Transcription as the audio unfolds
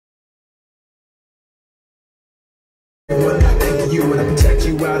When I think of you and I protect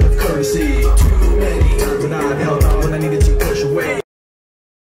you out of courtesy. Too many times when I've held on when I needed to push away.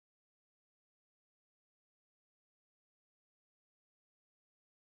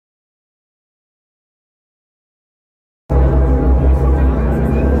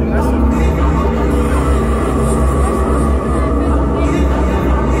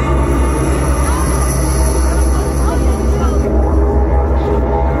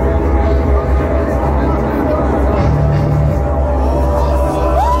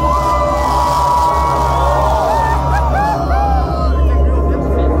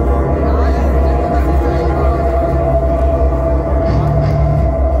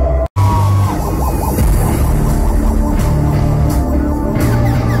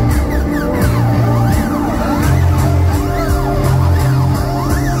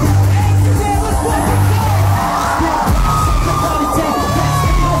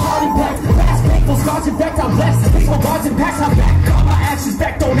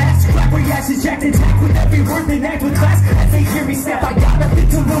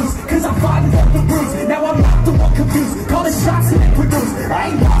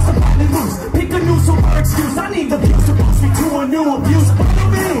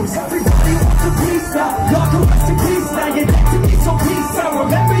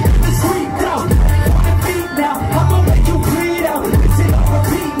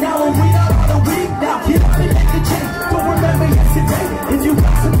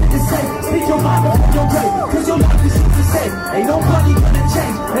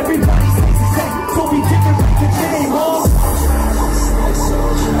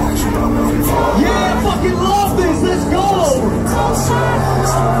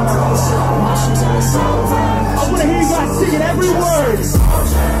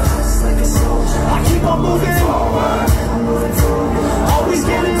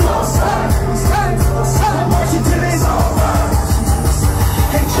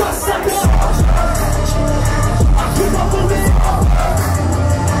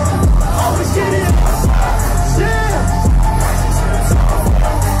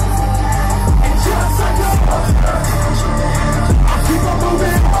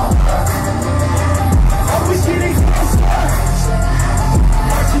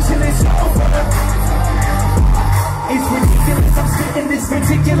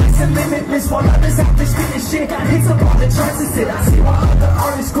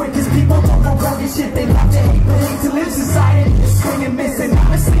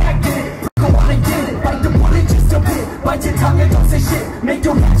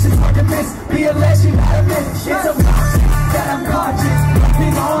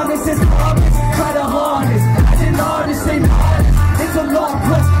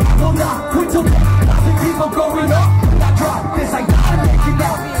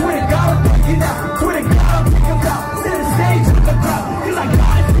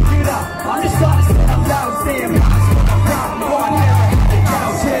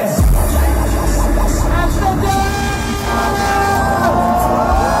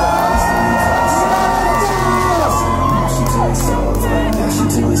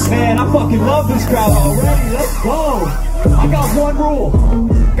 Man, I fucking love this crowd already. Let's go. I got one rule.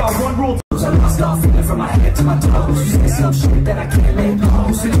 I start feeling from my head to my toes. You say some shit that I can't let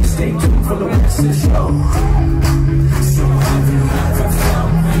go. So just stay tuned for the rest of the show. So have you ever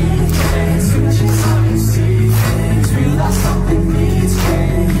felt me? Can't switch it how you see things. Realize something needs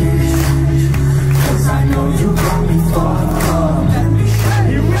change. Cause I know you got me fucked up. Let me show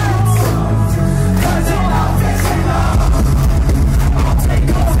you some. Cause enough is enough. I'll take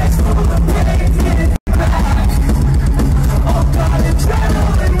all that's for the way, get it back. Oh God,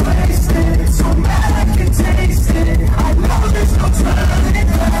 adrenaline wasted. So mad I can taste it. I know there's no turning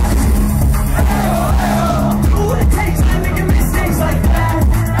back. Hell, hell.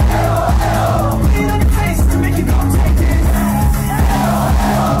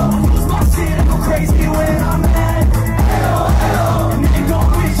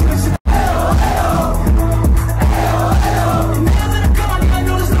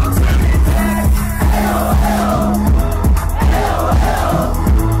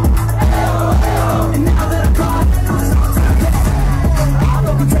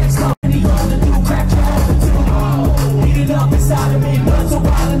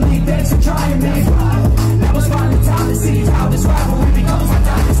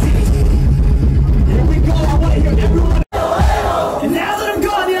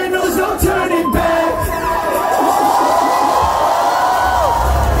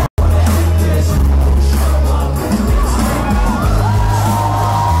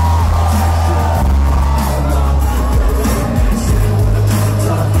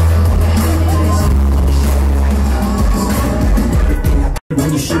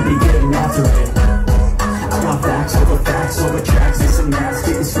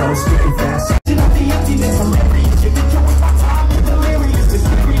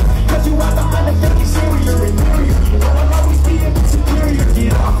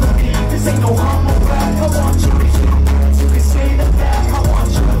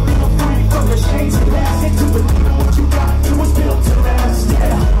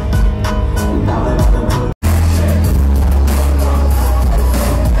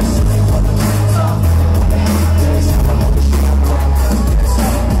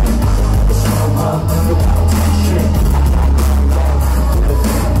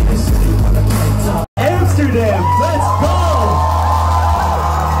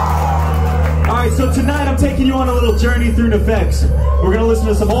 through NEFFEX. We're gonna listen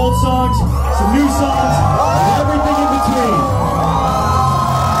to some old songs, some new songs, and everything in between.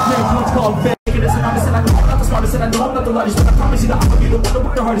 Next one's called Fake. I know I'm not the largest, but I promise you that I'ma be the one to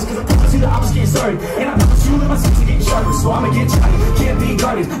work the hardest. Cause I promise you that I was getting started. And I promise you that my sense are getting sharper. So I'ma get tried, can't be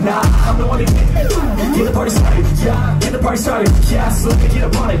guarded. Nah, I'm the one to get the party started. Yeah, get the party started. Yeah, so let me get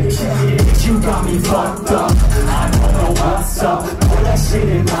up on it. Yeah, you got me fucked up. I don't know what's up. Pour that shit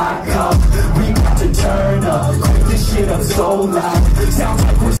in my cup. We got to turn up. Crank this shit up so loud. Sounds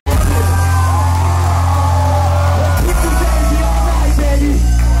like we're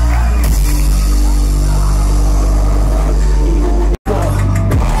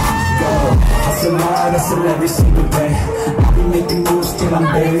every single day. I'll be making moves till I'm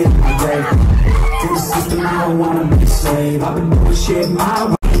buried in my grave. Through the system, I don't wanna be a slave. I've been doing shit my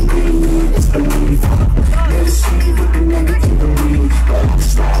way. It's belief. Never see with the negativity, but I'm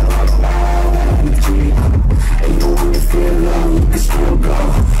just right all around energy. Even when you feel low, you can still go.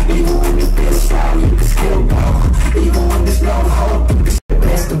 Even when you feel slow, you can still go. Even when there's no hope, you can still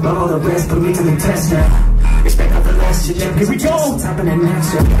best of all the rest. Put me to the test now. Expect nothing less, here we go. What's happening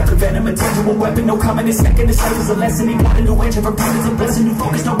next? I prevent him a tangible weapon, no comment is second. This life is a lesson, he got into edge. Every pain is a blessing, you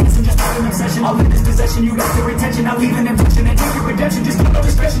focus, no guessing, just not an obsession. All in this possession, you got your attention. I'll leave an impression and take your redemption. Just keep no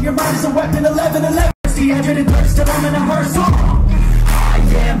discretion, your mind is a weapon. 11-11, it's the edge and thirst till I'm in a hearse.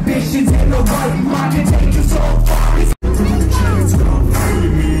 High ambitions and the right mind can take you so far. It's the chance, don't free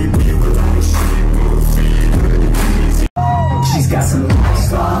me. She's got some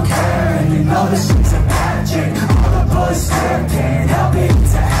nice long hair, and you know that she's a magic. All the boys stare, can't help it,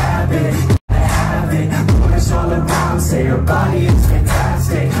 it's a habit. Gotta have it, rumors all around say her body is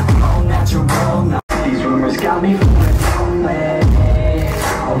fantastic. I'm all natural now. These rumors got me feeling lonely.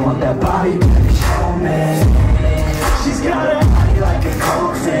 I want that body, baby, show me. She's got a body like a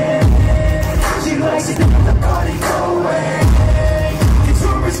coffin. She likes to keep the party going. These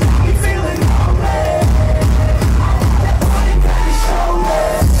rumors got me feeling lonely.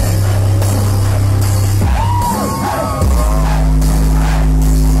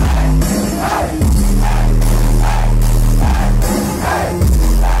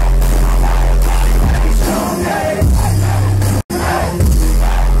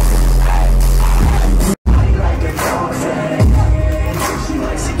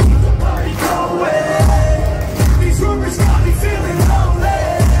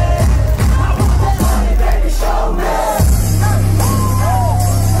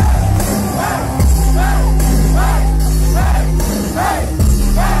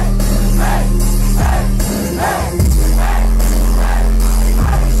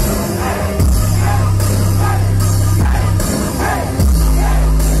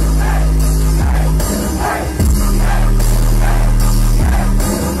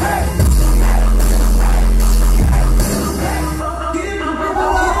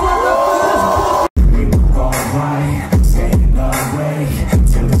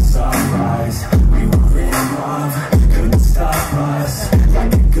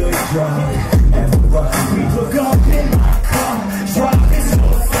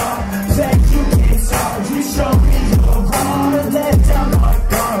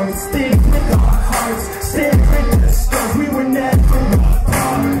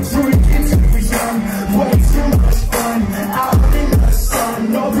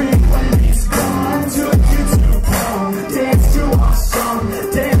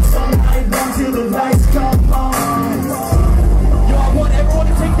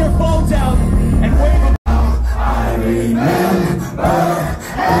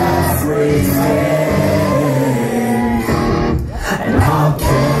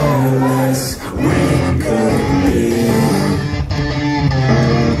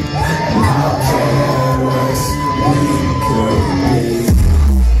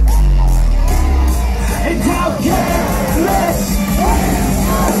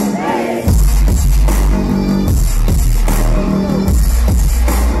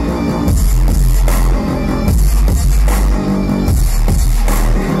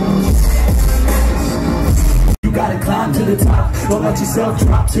 Don't let yourself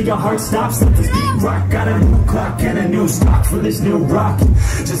drop till your heart stops. Let this beat rock. Got a new clock and a new stock for this new rock.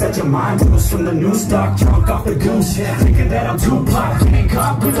 Just let your mind loose from the new stock. Drunk off the goose, thinking that I'm too blocked. Can't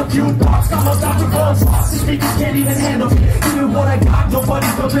cop with a few thoughts. Got no Dr. Buzz. The speakers can't even handle me. Give me what I got.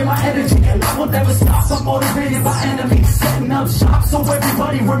 Nobody's gonna drain my energy, and I will never stop. I'm motivated by enemies, setting up shop so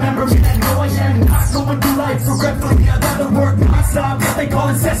everybody remember me. And no, I am not going through life regretfully. I gotta work non-stop. What they call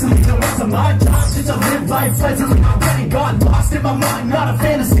incessantly. The rest of my job is to live life pleasantly. I'm getting God lost in my mind, not a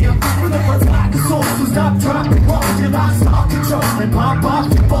fantasy. I'm for the forgotten souls who stop dropping balls. Till I stop controlling, pop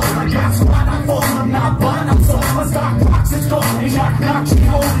off your balls. I guess why not fall? I'm not blind, I'm so I stop.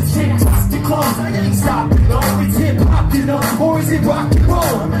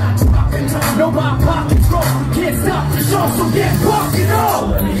 go, so get fucking up.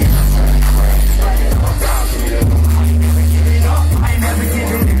 I ain't never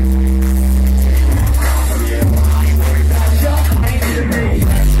giving it.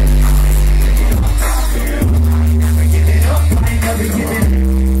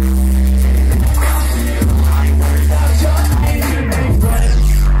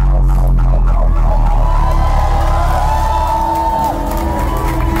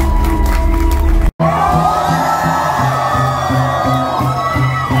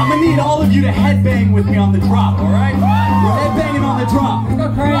 You to headbang with me on the drop, alright? We're headbanging on the drop.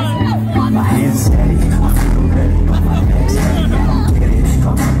 Go crazy. My hands steady, I feel ready. My neck's heavy, I don't get it.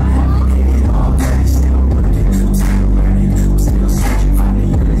 Come on, my happy, get it already. Still working, I'm still learning. I'm still searching, finding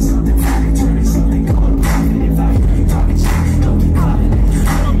you something funny, turning something cold. If I hear you talking shit, don't keep calling it.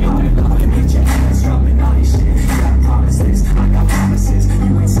 Popping, hit your hands, dropping all this shit. You gotta promise this, I got promises.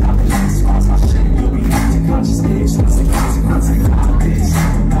 You ain't stopping, let's cross my shit. You'll be acting conscious, what's the consequence of this?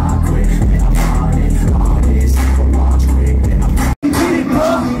 I'm not quit.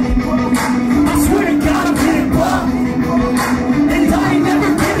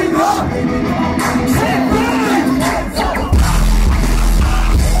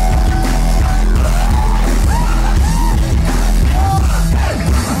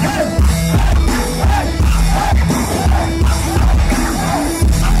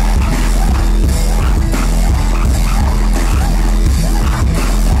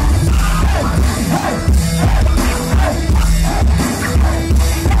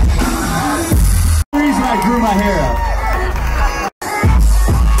 I grew my hair out.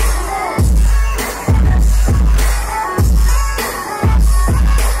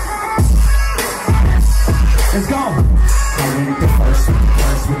 Let's go. I ain't the first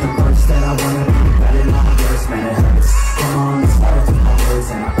with the words that I wanna be better than my words, man, it hurts. Come on, let's start with my words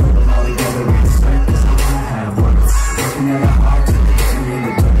and I put them all together in the sweat, cause I wanna have words. Working at a hard to get me in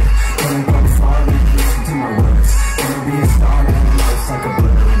the dirt. Gonna go far and listen to my words. Gonna be a star that looks like a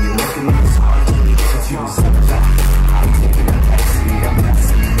blur. When you're working this hard, you get you something back. I'm taking a taxi, I'm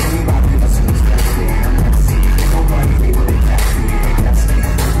messy. Anybody listen to this me, I'm messy. Nobody able to catch me, they catch me.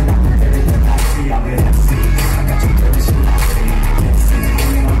 Working out the better than I see, I'm an MC. I got you dirty, she not me, you can't see.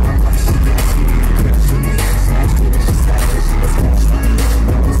 Hanging on my brush, she gets me, you can't see me. Snatch me, she snatched it, she was catch me. She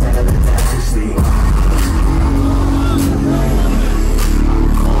knows that I've been that to sleep.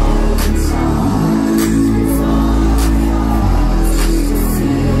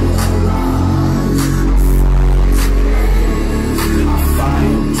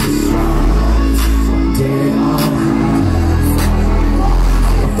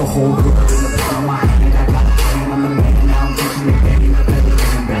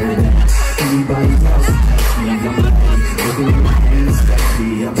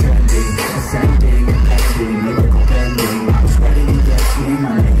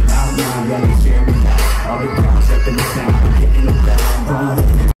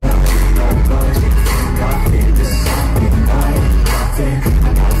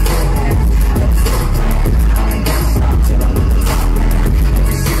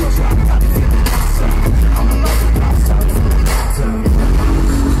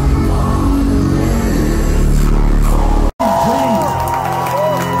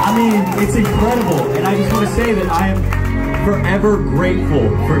 It's incredible, and I just want to say that I am forever grateful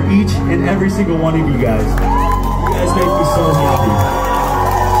for each and every single one of you guys. You guys make me so happy.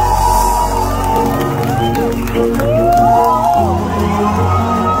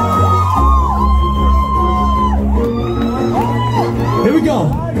 Here we go.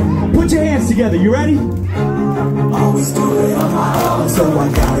 Put your hands together. You ready? Always do it on my own, so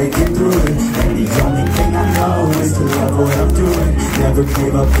I gotta get through it. And the only thing I know is to love what I'm doing. Never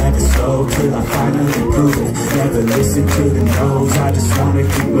give up, never slow, till I finally prove it. Never listen to the no's, I just wanna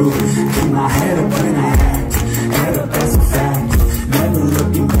keep moving. Keep my head up when I act, head up, that's a fact. Never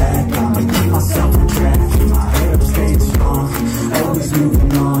looking back, I'ma keep myself on track. Keep my head up, staying strong, always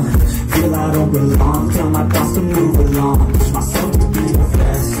moving on. Feel I don't belong, tell my thoughts to move along. Push myself to be the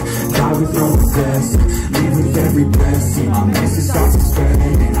best, die with no regrets. Live with every breath, see my message starts to spread.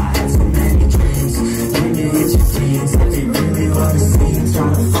 And I had so many dreams, when you hit your teens, I ain't really what it seems.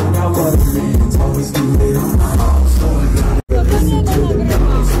 Trying to find out what it means, always do it on my own. So I gotta listen to the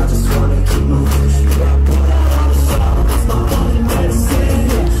no's, I just wanna keep moving. Yeah, I put out all the sound, it's my only medicine.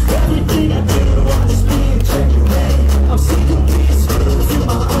 Yeah, everything I do, I just be genuine. I'm sick of being screwed, feel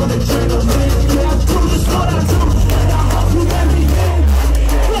my own adrenaline. Yeah, I do just what I do, and I hope you let me in.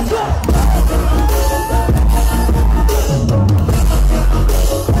 Let's go!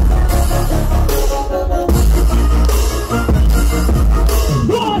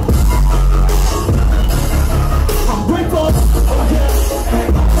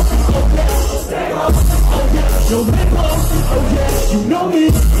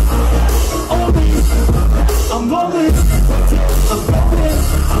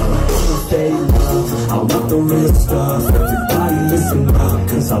 the real stuff. Everybody listen up,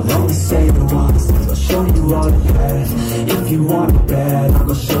 cause I'll only say it once. I'll show you all the path. If you want it bad, I'm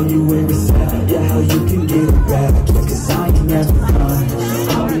gonna show you where it's at. Yeah, how you can get it back. Yeah, cause I ain't never done.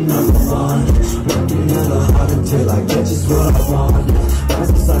 I'll be number one, working hella hard until I get just what I want.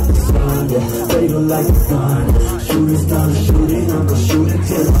 Rises like the sun, yeah, fatal like a gun. Shooters done shooting, I'm gonna shoot it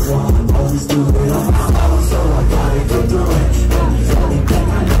till I want. Always do it on my own, so I gotta get through it. And the only thing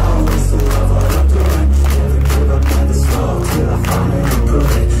I know is to love what I'm doing. Never give up, never slow, till I finally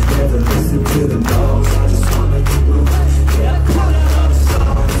improve it. Never listen to the no's, I just wanna keep moving. Yeah, I call it up, so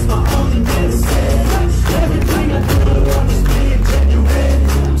it's my only medicine. Everything I do, I'm just being genuine.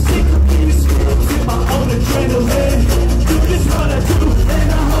 I'm sick of being screwed with my own adrenaline. Do this what I do, and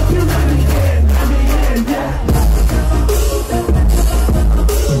I hope you're ready in, yeah.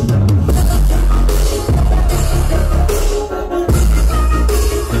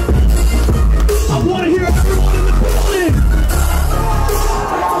 I want to hear everyone in the building.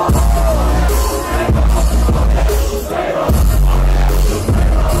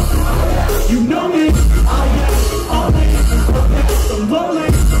 You know me, I am only I'm lonely,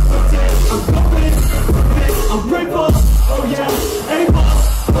 I'm going, I'm grateful, oh yeah, able,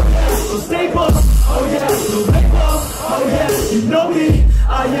 oh yeah, so stable, oh yeah, so label, oh yeah, you know me, I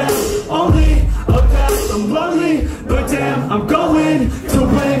am only a path, I'm lonely, but damn, I'm going to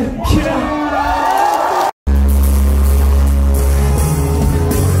win, yeah.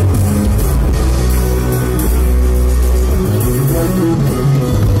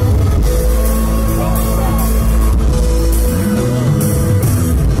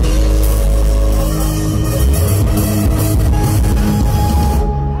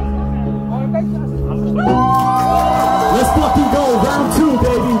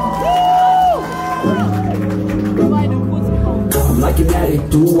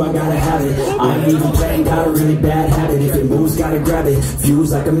 Do I gotta have it? I ain't even playing, got a really bad habit. If it moves, gotta grab it.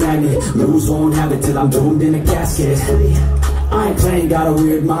 Fuse like a magnet, lose, won't have it till I'm doomed in a casket. I ain't playing, got a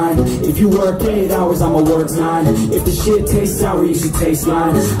weird mind. If you work 8 hours, I'ma work 9. If the shit tastes sour, you should taste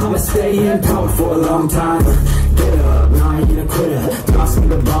mine. I'ma stay in power for a long time. Get up, nah, I ain't a quitter. Toss me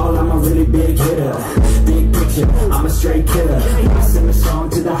the ball, I'm a really big hitter. Big picture, I'm a straight killer. I sing a song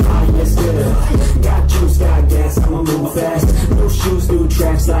to the highest bidder. Got juice, got gas, I'ma move fast. New shoes, new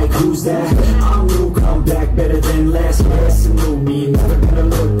tracks, like who's that? I'm new, come back better than last. Yes, a new me, never gonna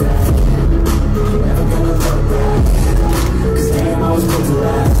look back. Never gonna look back. Cause damn, I was built to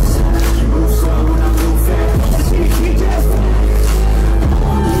last. Move slow when I move fast. We just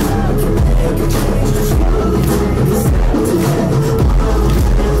I can change, just wanna leave.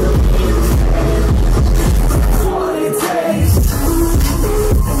 That's what it takes.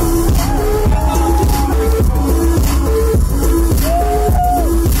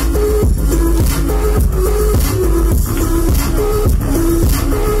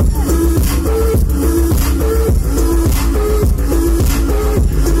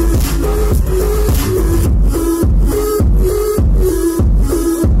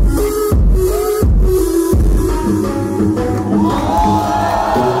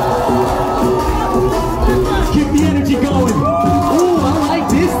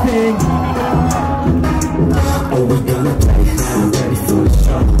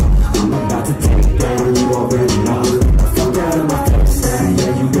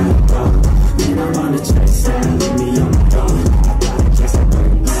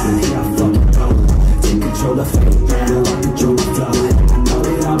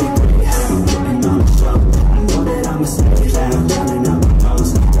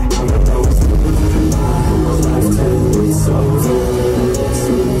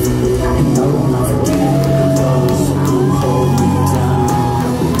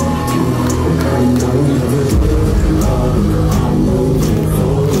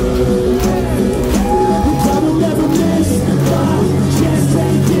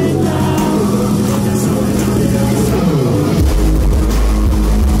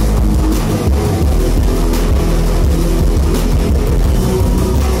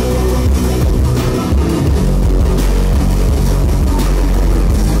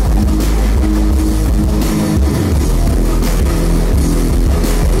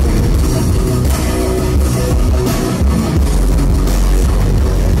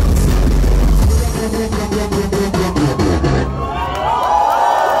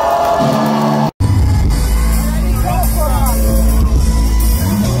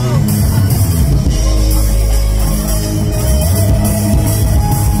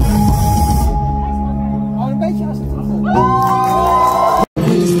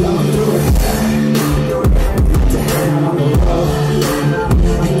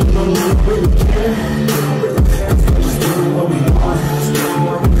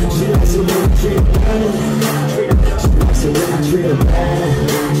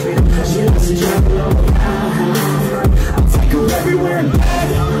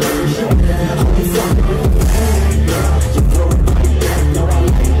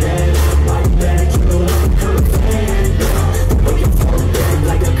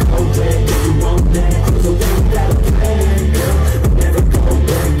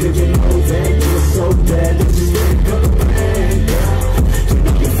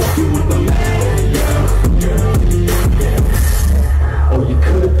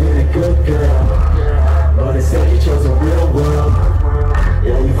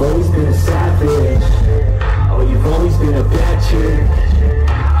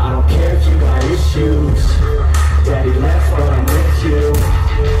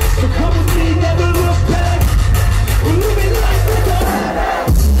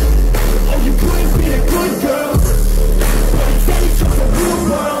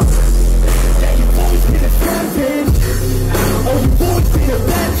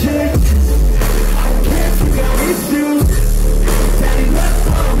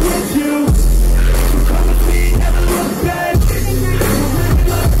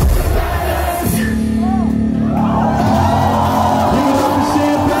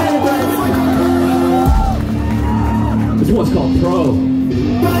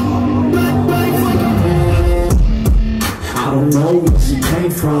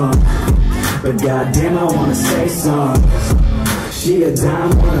 goddamn, I wanna say some. She a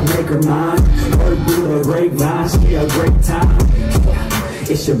dime, wanna make her mine. Heard through the grapevine, she a great time.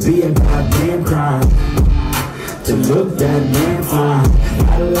 It should be a goddamn crime to look that damn fine.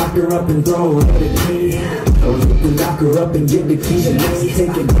 Gotta lock her up and throw her the key, or you can lock her up and get the key. And then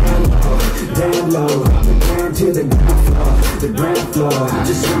take it down low, down to the ground floor. I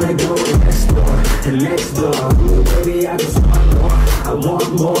just wanna go and explore, and explore. Ooh, baby, I just want more, I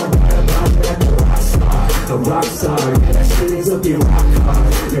want more. Gotta buy like a rock star. Yeah, that shit is looking rock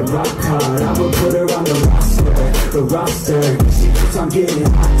hard, yeah, rock hard. I will put her on the roster. She keeps on getting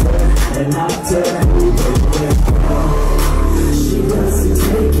hotter and hotter. Ooh, baby, she doesn't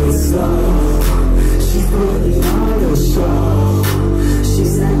take it slow. She's putting on a show.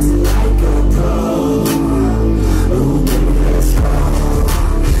 She's acting like a pro. Ooh, baby, let's go.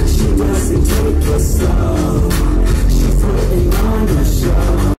 She doesn't take it slow. She's putting on a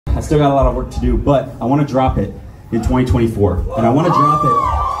show. I still got a lot of work to do, but I want to drop it in 2024. And I want to drop it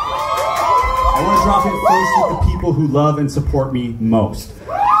first with the people who love and support me most.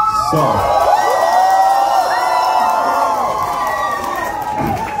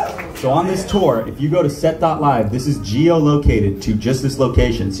 So on this tour, if you go to set.live, this is geolocated to just this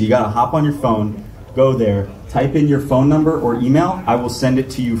location. So you gotta hop on your phone, go there, type in your phone number or email. I will send it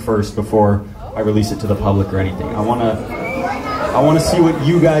to you first before I release it to the public or anything. I wanna see what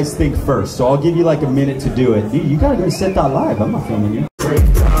you guys think first. So I'll give you like a minute to do it. You gotta go to set.live, I'm not filming you. Great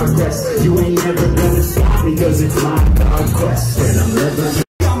progress, you ain't never gonna stop because it's my conquest. And I'm never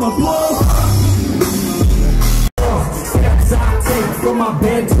gonna blow. Steps I take from my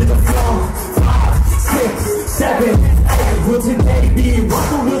bed to the floor. 5, 6, 7, 8. Will today be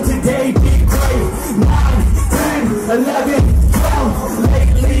rough or will today be great? 9, 10, 11, 12.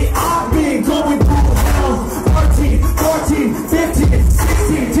 Lately I've been going through hell. 13, 14, 15,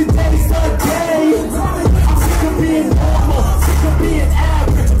 16. Today's the day. I'm sick of being normal, sick of being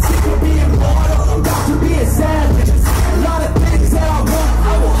average, I'm sick of being mortal, I'm about to be a savage. A lot of things that I want, I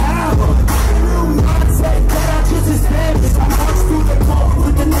will have them. New mindset that I just established. I march through the cold,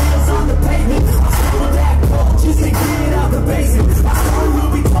 put the nails on the pavement. I follow that call just to get out the basement. My story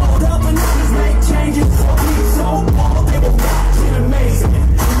will be told up and others make changes. I'll be so bold, they will watch it amazing.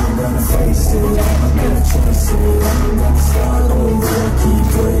 I'm gonna face it, I'm gonna chase it, I'm gonna start over, keep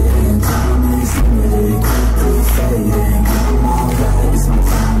waiting. Time is limited, quickly fading. I'm alright, it's my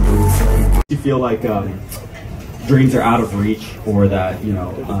time to take. You feel like dreams are out of reach, or that, you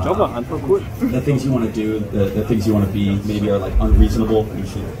know, the things you want to do, the things you want to be, maybe are like unreasonable. You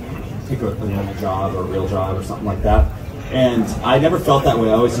should pick a normal job or a real job or something like that. And I never felt that way.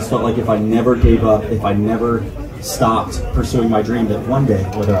 I always just felt like if I never gave up, if I never stopped pursuing my dream, that one day,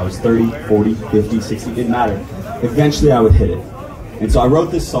 whether I was 30, 40, 50, 60, didn't matter, eventually I would hit it. And so I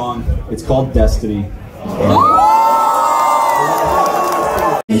wrote this song. It's called Destiny. I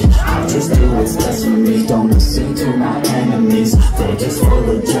just do what's best for me. Don't listen to my enemies, they're just full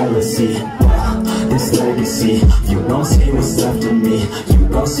of jealousy. This legacy, you don't see what's left of me. You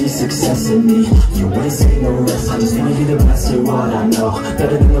don't see success in me. You ain't seen the rest. I just wanna be the best at what I know.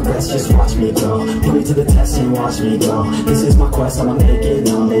 Better than the rest, just watch me go. Put me to the test and watch me go. This is my quest, I'ma make it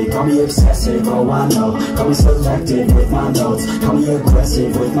known. They call me obsessive, oh I know. Call me selective with my notes. Call me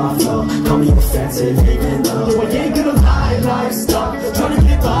aggressive with my flow. Call me offensive even though I ain't gonna lie, life's tough. Trying to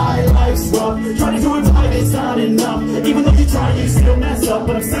get by, life's rough. Trying to do it right, it's not enough. Even though you try, you still mess up.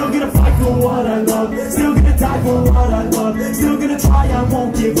 But I'm still gonna fight for what I love. Still gonna die for what I love. Still gonna try, I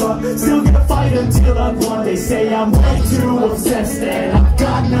won't give up. Still gonna fight until I've won. They say I'm way too obsessed and I've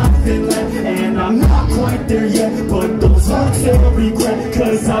got nothing left. And I'm not quite there yet, but those hurts they'll regret.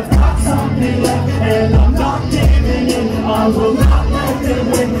 Cause I've got something left and I'm not giving in. I will not let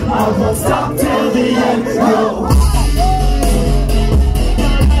them win. I won't stop till the end. No.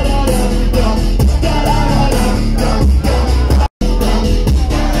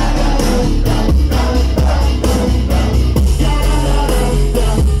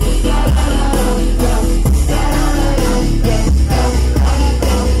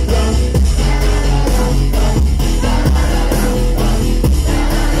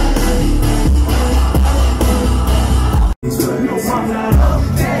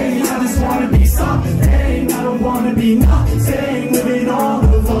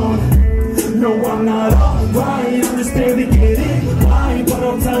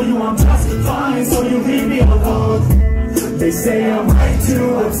 They say I'm way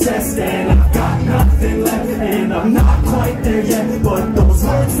too obsessed and I've got nothing left. And I'm not quite there yet, but those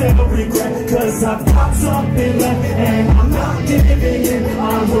words they'll regret. Cause I've got something left and I'm not giving in.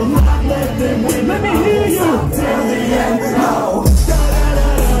 I will not let them win. Let me hear you till the end. No. Da, da, da,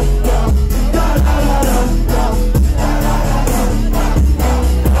 da, da, da.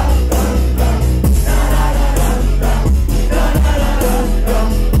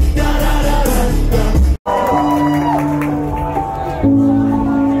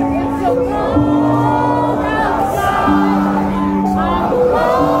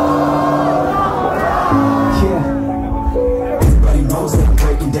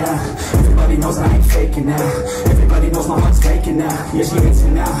 shaking now. Everybody knows my heart's faking now. Yeah, she hates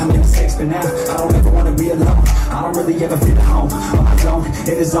me now, I'm in the six, but now I don't ever wanna be alone. I don't really ever feel at home. On my own,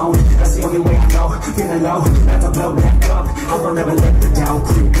 in the zone, that's the only way I know. Feeling low, about to blow back up. I won't ever let the doubt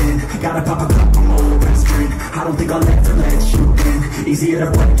creep in. Gotta pop a couple more aspirin. I don't think I'll ever let you in. Easier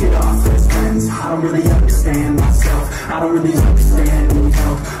to break it off as friends. I don't really understand myself. I don't really understand who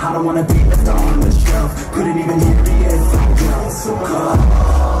help. I don't wanna be left on the shelf. Couldn't even hear me if I felt so cold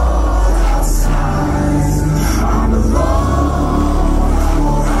outside. I'm alone, I'm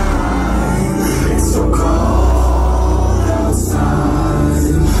alright. It's so cold outside.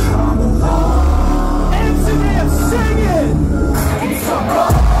 I'm alone. MCM, sing it! It's so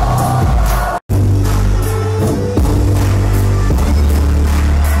cold.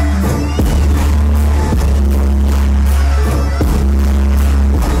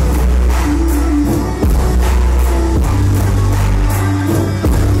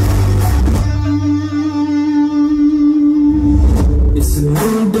 It's a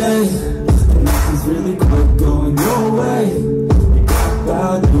new day, and nothing's really quite going your way. You got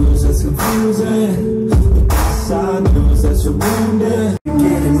bad news that's confusing, you got sad news that's you're wounded.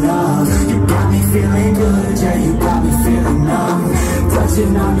 Get enough, you got me feeling good, yeah, you got me feeling numb.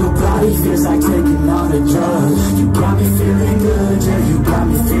 Touching on your body feels like taking on a drug. You got me feeling good, yeah, you got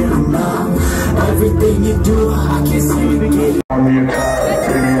me feeling numb. Everything you do, I can't seem to get it. On the attack,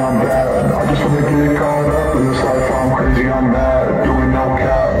 baby, I'm bad. I just wanna get caught up in this life, I'm crazy, I'm mad. Doing no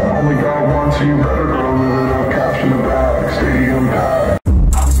cap, only got one, so you better go live it up. Caption the back, stadium packed.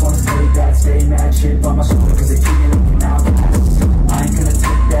 I just wanna stay back, stay mad, shit on my shoulder, cause they keep me looking out. I ain't gonna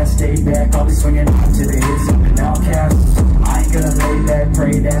take that, stay back, I'll be swinging out to the hits, something outcast. I ain't gonna lay back,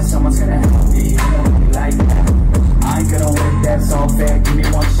 pray that someone's gonna help me, you don't really like that. I ain't gonna wait, that's all fair, give me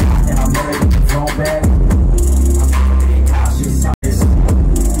one shot and I'll never get thrown back. I'm gonna be cautious on this.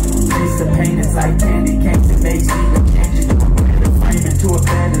 Taste the pain, it's like candy canes, it makes me change it. Frame into a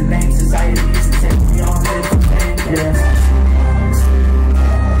band and name society used to take me on this thing, yeah.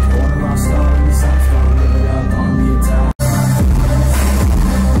 Born a rock star in the south, gonna live it up on the attack.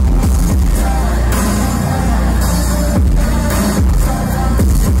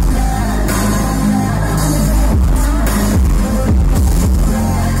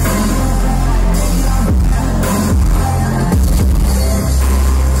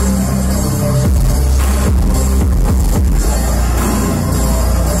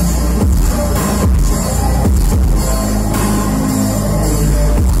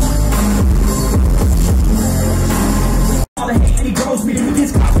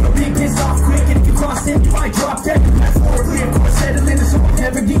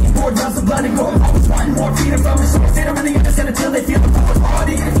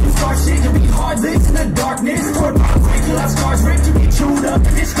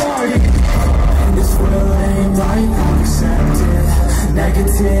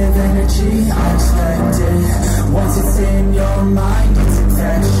 Negative energy, I expect it. Once it's in your mind, it's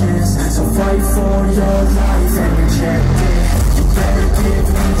infectious. So fight for your life and reject it. You better give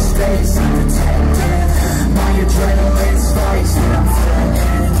me space, I'm protected. My adrenaline spikes when I'm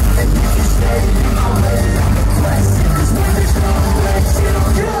threatened. And you can stay in my way, I'm aggressive. Cause when there's no exit,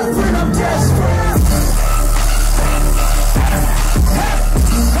 I'll get when I'm desperate.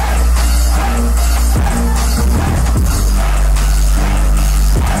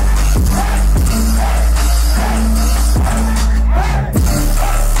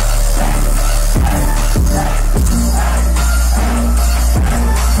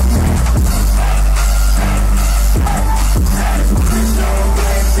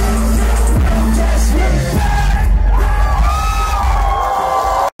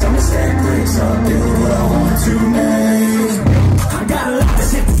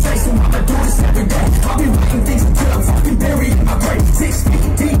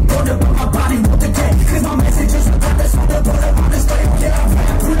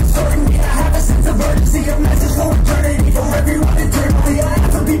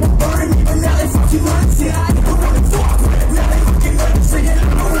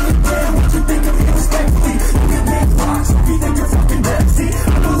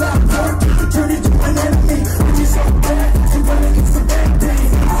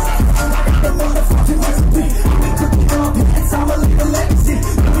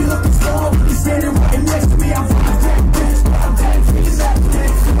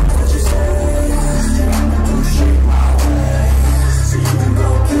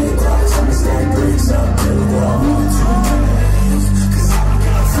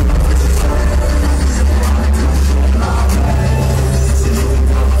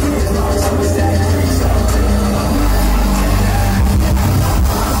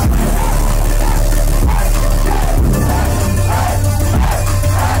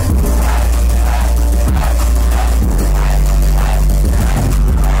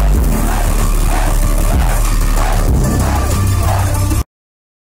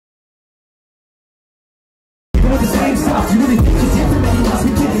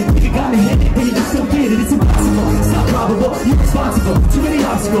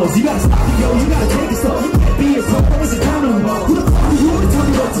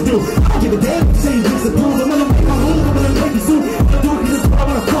 to do. I don't give a damn if you say you disapprove. I'm gonna make my move, I'm gonna make it soon. I'm gonna do it 'cause it's what I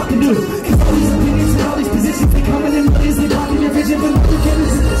wanna fucking do. 'Cause all these opinions and all these positions, they coming in millions, they blocking your vision. But no, you can't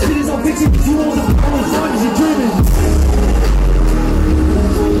listen, shit is all fiction. 'Cause you won't know as long as you're dreaming.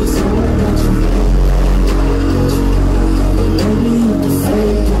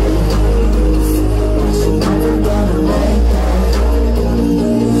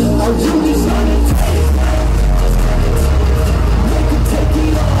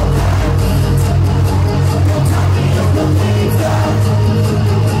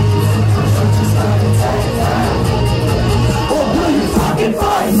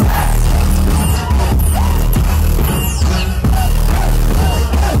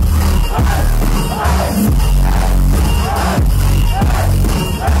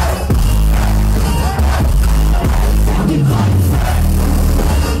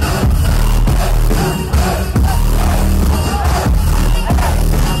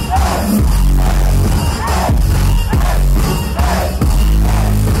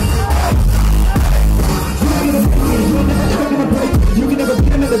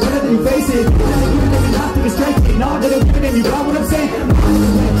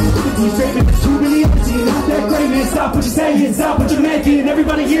 Stop what you're saying, stop what you're making.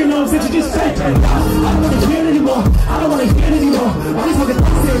 Everybody here knows that you're just faking. I don't wanna hear it anymore, I don't wanna hear it anymore. All these fucking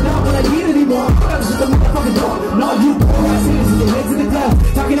thoughts, they're not what I need anymore. That's just a motherfucking door. No, you poor ass haters with your heads in the clouds,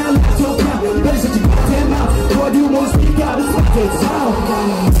 talking out loud to a crowd. You better shut your goddamn mouth before I do more to speak out. It's like it's out.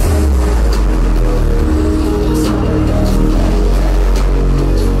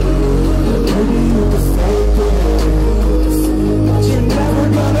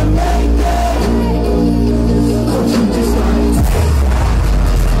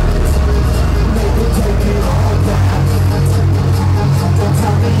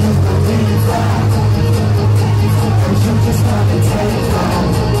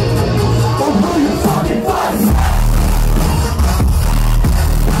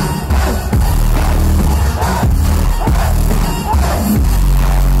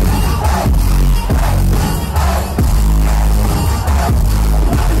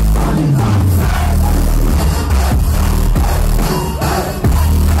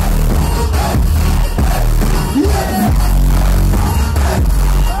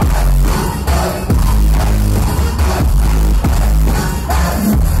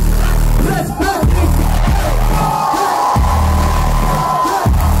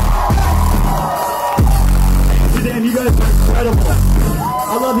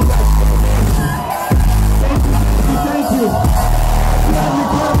 I love you guys. Thank you. I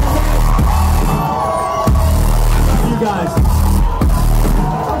love you guys.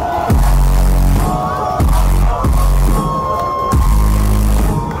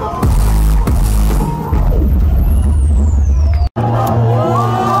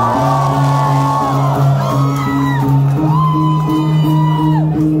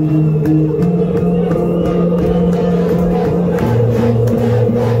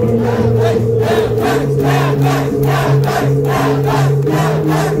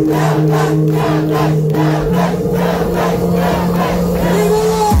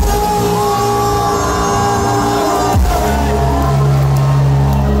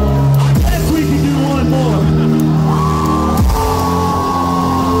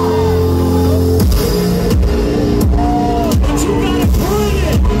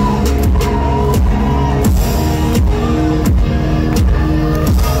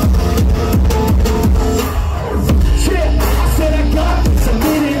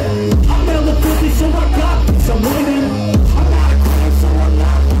 So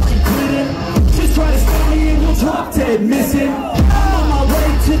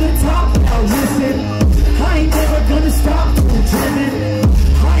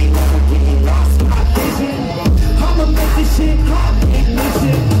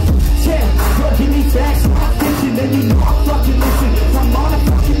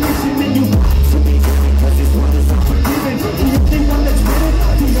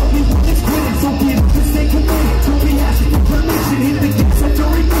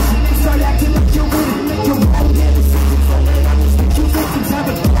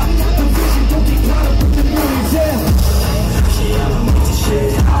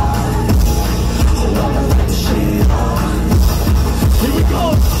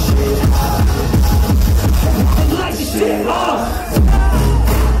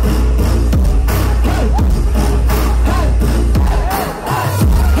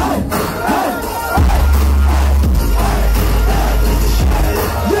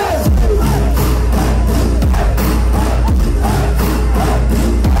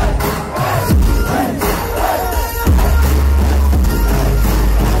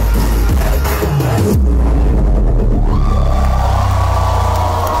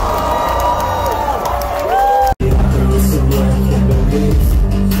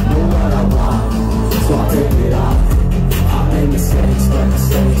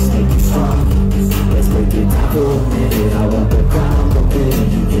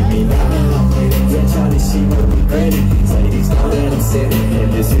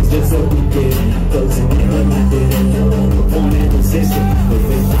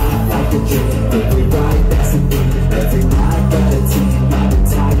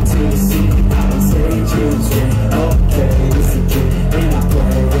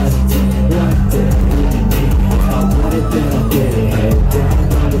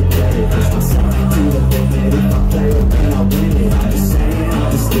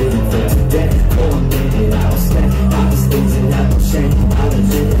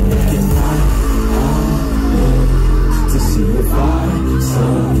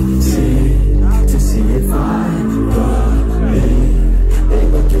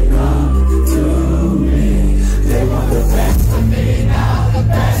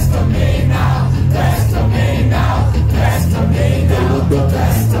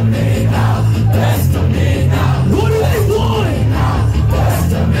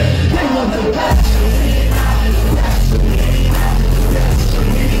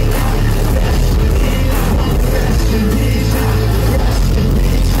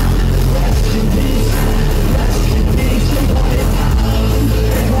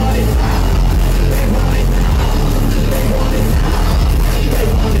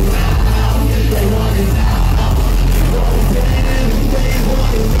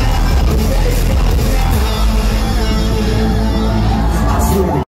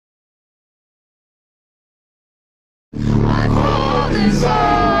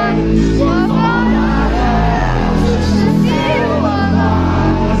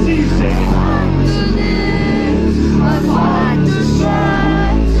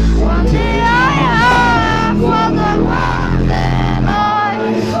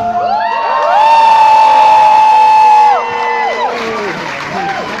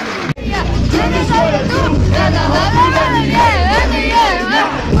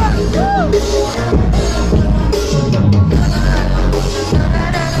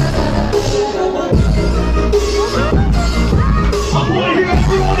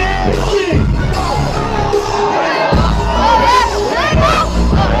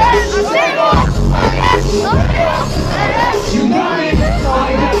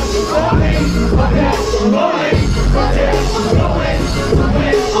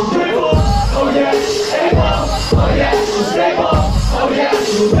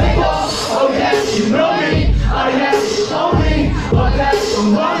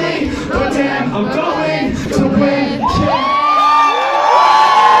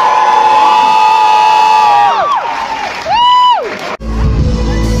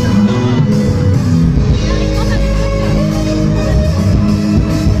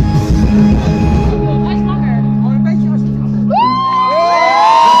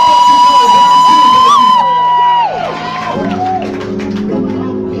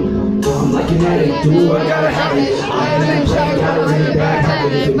Do I gotta have it? I ain't playing, gotta bring it back.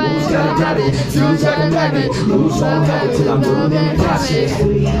 Have it, if it moves, gotta grab it. Lose like a magnet, lose won't have it till I'm doing in the process. I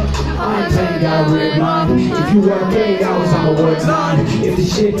ain't playing, gotta read mine. If you work 8 hours, I'ma work 9. If the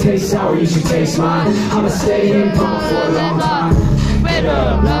shit tastes sour, you should taste mine. I'ma stay in pump for a long time.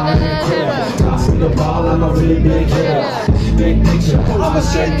 Toss me the ball, I'm a really big hitter. Big picture, I'm a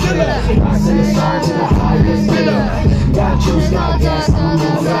straight killer. I send a song to the highest bidder. Got juice, got gas, I'm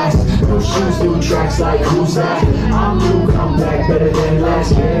moving fast. New shoes, new tracks, like who's that? I'm new, come back better than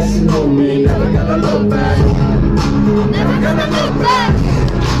last. Yes, you know me, never gonna look back. Never gonna look back.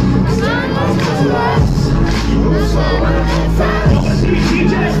 Cause I'm gonna last. You move slow when I move fast.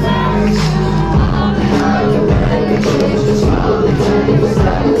 DJ fast.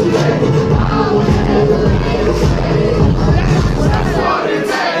 That's what it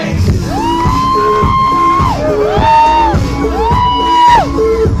takes.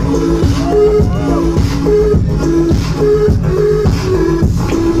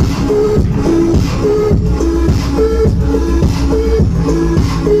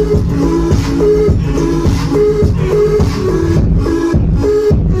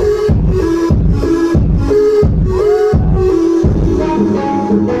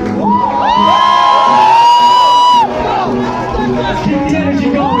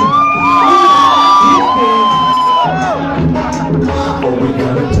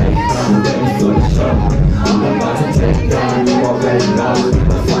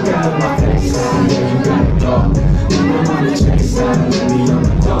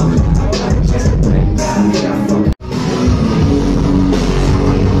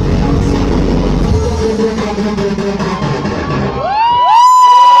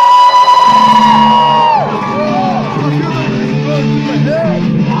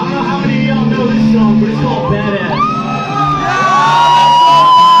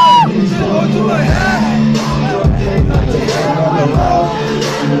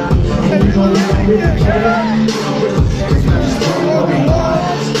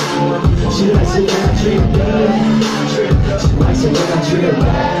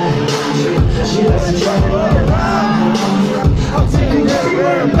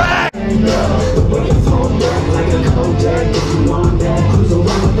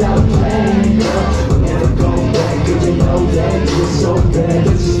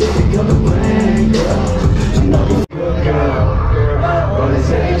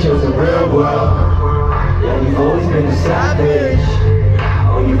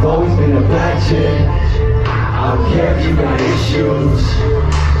 I don't care if you got issues.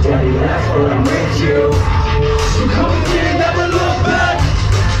 Daddy laughs, but I'm with you. You come here, never look back.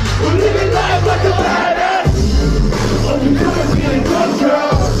 We're living life like a badass. Oh, you couldn't be a good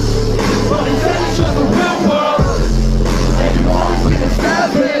girl, but it's just the real world. And you've always been a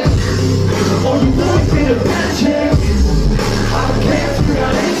savage, or you've always been a bad chick. I don't care if you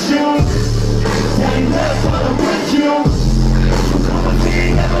got issues. Daddy laughs, but I'm with you. You come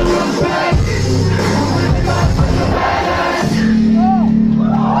here, never look back. We're living life like a badass.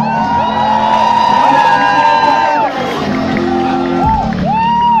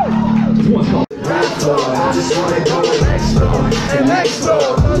 I just wanna go and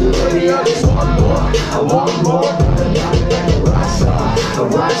explore, baby, I just want more, I want more. A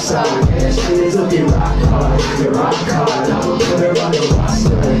rock star, yeah, she is looking rock hard. You're rock hard, I'ma put her on the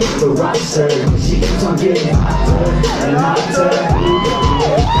roster. The roster, she keeps on getting hotter and hotter.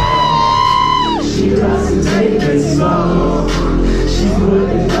 She rides and take it slow. She's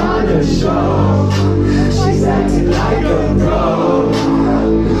putting on a show. She's acting like a pro.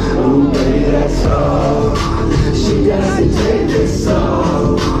 Oh, baby, that's all. She doesn't take it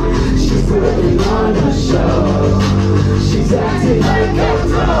slow. She's putting on a show. always acting like a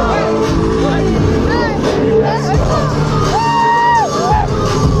pro. Let's go.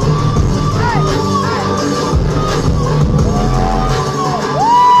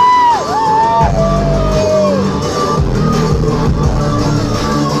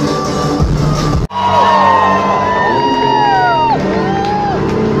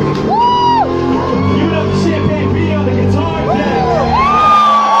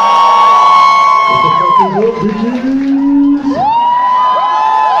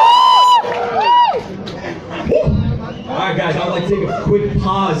 Alright guys, I would like to take a quick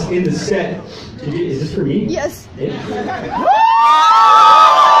pause in the set. Is this for me? Yes.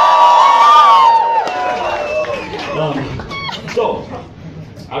 So,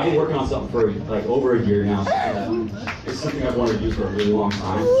 I've been working on something for like over a year now. It's something I've wanted to do for a really long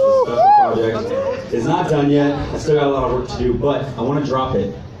time. It's a special project. It's not done yet. I still got a lot of work to do, but I want to drop it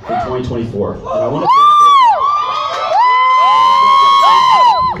in 2024. And I want to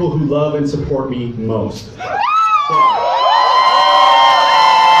people who love and support me most.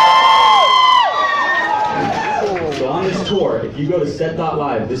 So on this tour, if you go to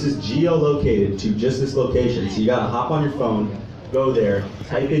set.live, this is geolocated to just this location. So you gotta hop on your phone, go there,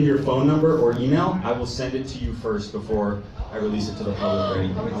 type in your phone number or email. I will send it to you first before I release it to the public or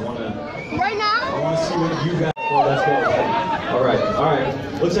anything. I wanna see what you got. Well, let's go. All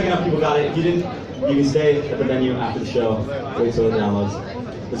right. Looks like enough people got it. If you didn't, you can stay at the venue after the show. Wait till it downloads.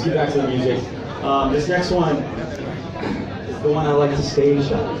 Let's get back to the music. This next one is the one I like to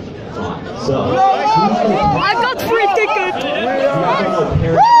stage on. So, I got free tickets.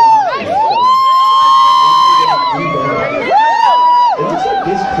 It looks like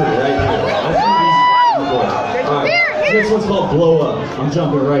this crew right here. Alright, this next one's called Blow Up. I'm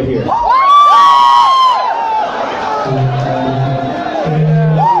jumping right here.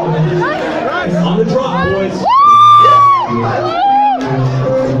 On the drop, boys.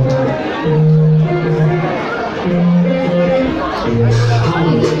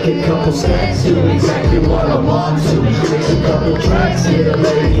 I'ma make a couple steps, do exactly what I want to. Mix a couple tracks, hit a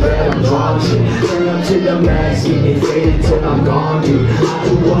lady that I'm drawn to. Turn up to the max, get it faded till I'm gone, dude. I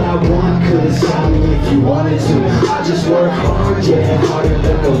do what I want, couldn't stop me if you wanted to. I just work hard, yeah, harder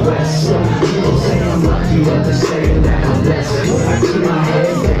than the rest. People say I'm lucky, but they're saying that I'm blessed. But I keep my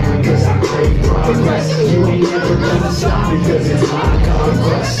head down, cause I crave progress. You ain't never gonna stop me, cause it's my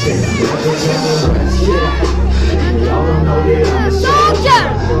conquest. Never gonna rest, yeah. Y'all don't know that I'm a soldier.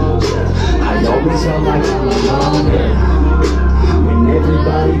 I always felt like I'm alone. When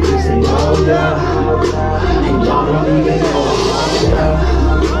everybody thinks they know ya, and y'all don't even know I'm ya.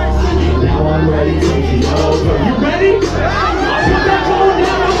 And now I'm ready, taking over. You ready? I'll put that going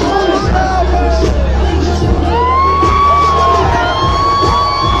down, I promise.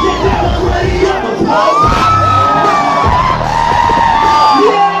 Yeah, now I'm ready, I'm a pro.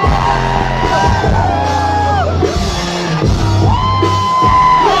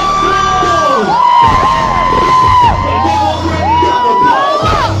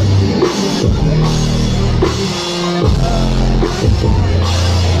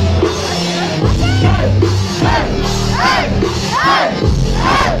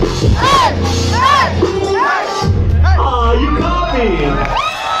 You caught me!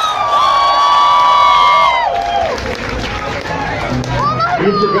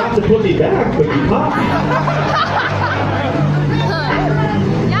 You forgot to put me back, but you caught me.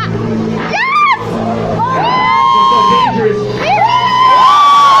 It's so dangerous.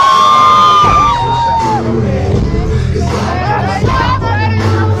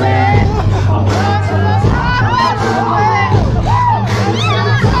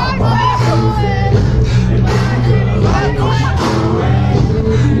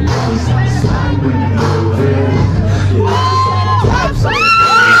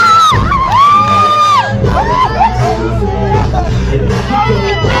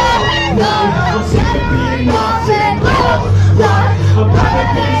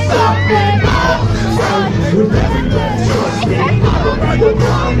 With every breath, trust me, I will be the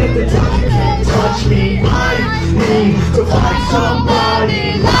one at the top. You can't touch me. I need to find somebody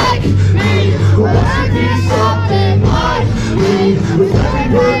like me who wants to be something like me. With every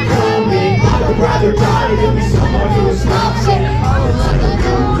word coming, I would rather die than be someone who stops it. I'm the type of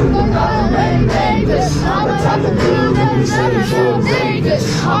dude who never make Davis. I'm the type of dude who be setting for Davis.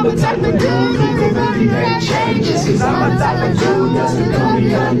 I'm the type of dude who can really make changes. Cause I'm the type of dude that's becoming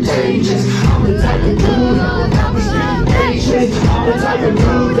contagious. I'm the type of dude who will always be patient. I'm the type of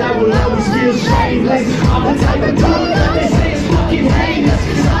dude that will always feel shameless. I'm the type of dude that they say is fucking heinous.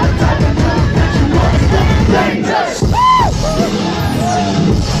 Cause I'm the type of dude that you want is fucking dangerous.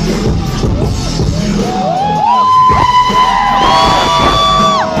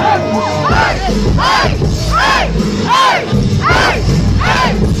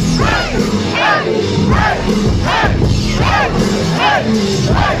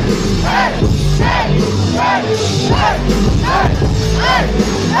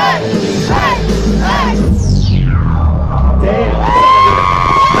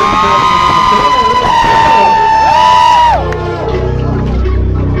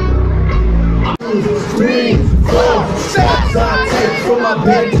 From my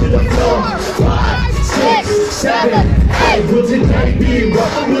bed to the floor. 5, 6, 7, 8. Will today be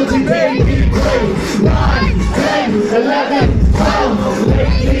rough? Will today be great? 9, 10, 11, 12.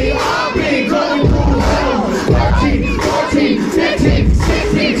 Lately I've been going through hell. 13, 14, 15,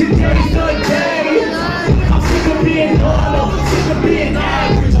 16. Today's the day. I'm sick of being normal, sick of being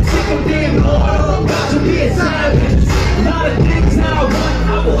average. I'm sick of being mortal, about to be a savage. A lot of things I want, I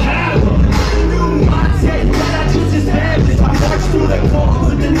will have them. New mindset that I just established. I march through the cold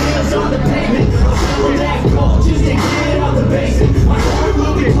with the nails on the pavement. I'm feeling that cold just to get out the basement. My heart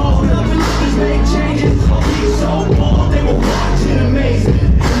will be cold, nothing just make changes. I'll be so bold, they will watch it amazing.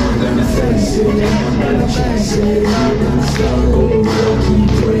 I'm gonna face it, I'm gonna chase it. I'm gonna slow, we'll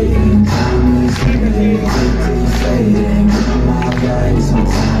keep waiting. Time is moving, quickly fading. My lights, my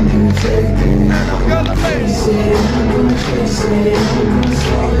time is taking. I'm gonna face it, I'm gonna chase it. I'm gonna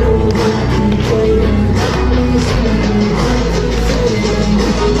slow, we'll keep waiting. Time is moving, quickly fading.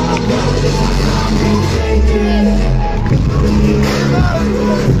 My lights, my time is taking.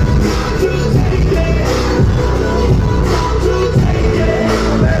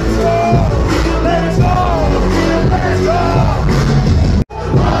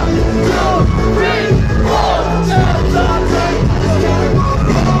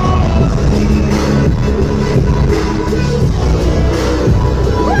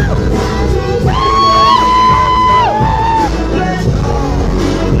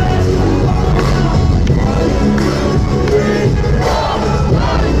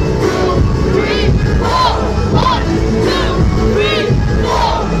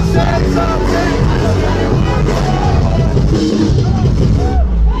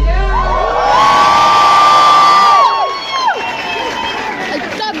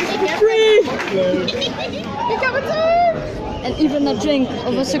 And even a drink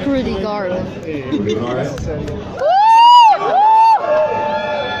of a security guard. Alright,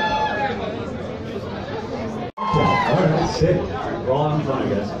 sick. We're all having fun, I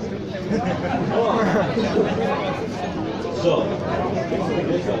guess. So,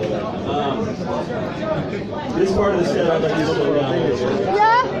 this part of the set I'd like you to slow down a little bit.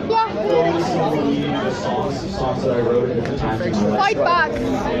 Yeah. So this is one of the songs that I wrote at different times in my life. Fight back.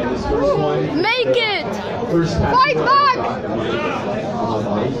 And this first one, Make it. first time Fight back. on my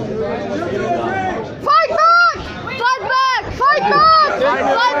body. Fight back. Fight back. Fight back.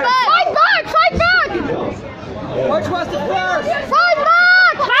 Fight back. Fight back. Fight back. Which was the first? Fight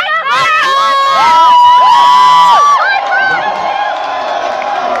back. Fight back.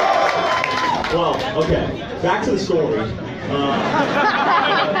 Well, okay, back to the story.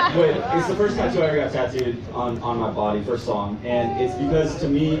 But it's the first tattoo I ever got tattooed on my body, first song, and it's because to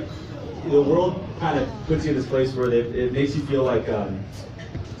me, the world kind of puts you in this place where it makes you feel like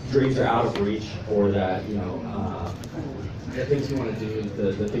dreams are out of reach, or that, you know, the things you want to do,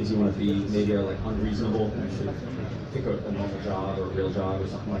 the things you want to be, maybe are like unreasonable, and you should pick a normal job or a real job or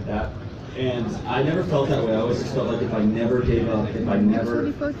something like that. And I never felt that way. I always just felt like if I never gave up, if I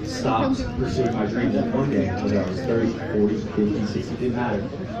never stopped pursuing my dreams, that one day, whether I was 30, 40, 50, 60, it didn't matter,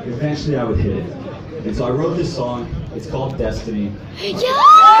 eventually I would hit it. And so I wrote this song. It's called Destiny. Yeah!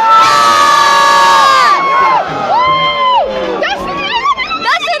 Destiny!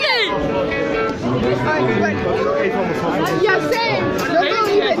 Destiny! Yeah, same. Don't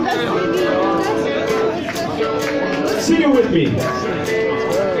believe it. Destiny. Sing it with me.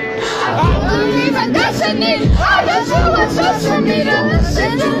 I believe in destiny. I just want social media.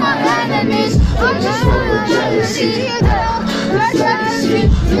 Listen to my enemies. I just want to let you see it now. Like destiny.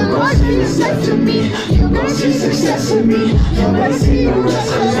 You must be said to me. You must see success in me. You must see your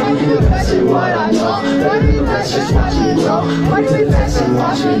rest. I'm the best in what I know. Why do we best just watch it go? Why do we best and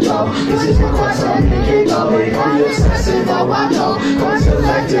watch it go? This is the question, make it go. I'm obsessive, oh I know. I'm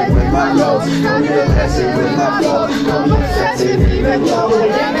selective with my notes. I'm aggressive with my flow. I'm obsessive even though I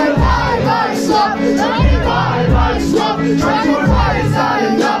can't I stop, I stop. Trying to fight is not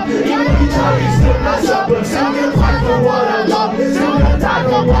enough. Even if you try to still mess up, but still gonna fight for what I love. Still gonna die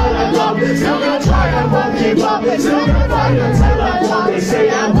for what I love. Still gonna try, I won't give up. Still gonna fight until I love. They say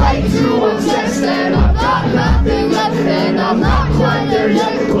I'm way too obsessed and I've got nothing left, and I'm not quite there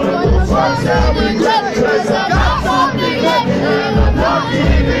yet. But the parts that regret, cause I've got something left, and I'm not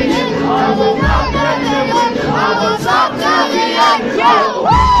giving in. I will not let them win. I will stop till the end. Yeah.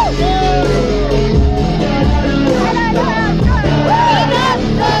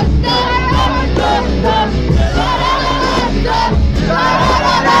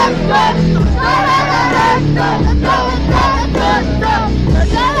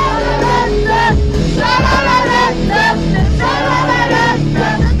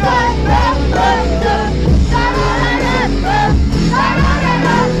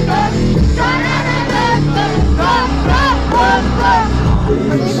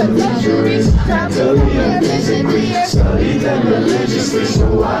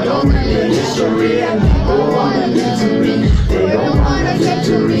 don't wanna live to me. They don't wanna get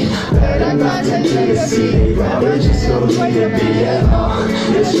to me. Better not to legacy. Rather just go leave it be at all.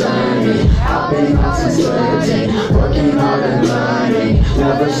 It's journey. I've been out since 13. Working hard and learning.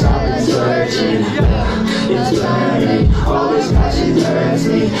 Never stopping searching. It's burning. All this passion turns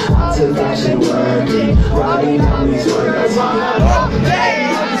me. I'm too passion working. Writing down these words. I'm not all the day.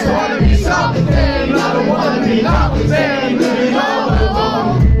 I just wanna be something. I don't wanna be nothing. Living all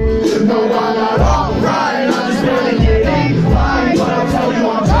alone. No, I'm not alright. I'm just really getting right. But I'll tell you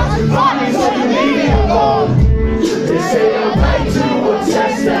I'm just fine. So you leave me alone. They say I'm way to a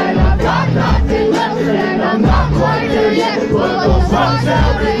test and I've got nothing left. And I'm not quite there yet. But those runs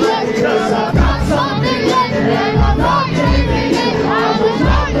I'll regret. Cause I've got something left. And I'm not giving it. I will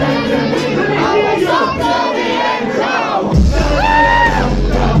not let them leave. I will stop till the end. Go!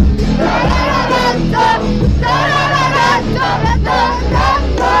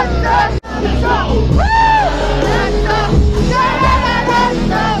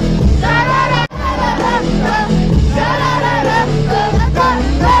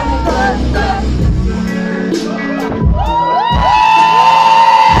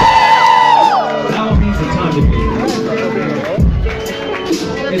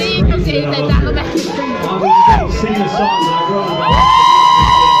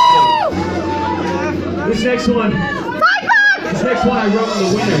 This next one I wrote in the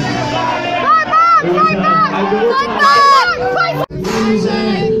winter. It was,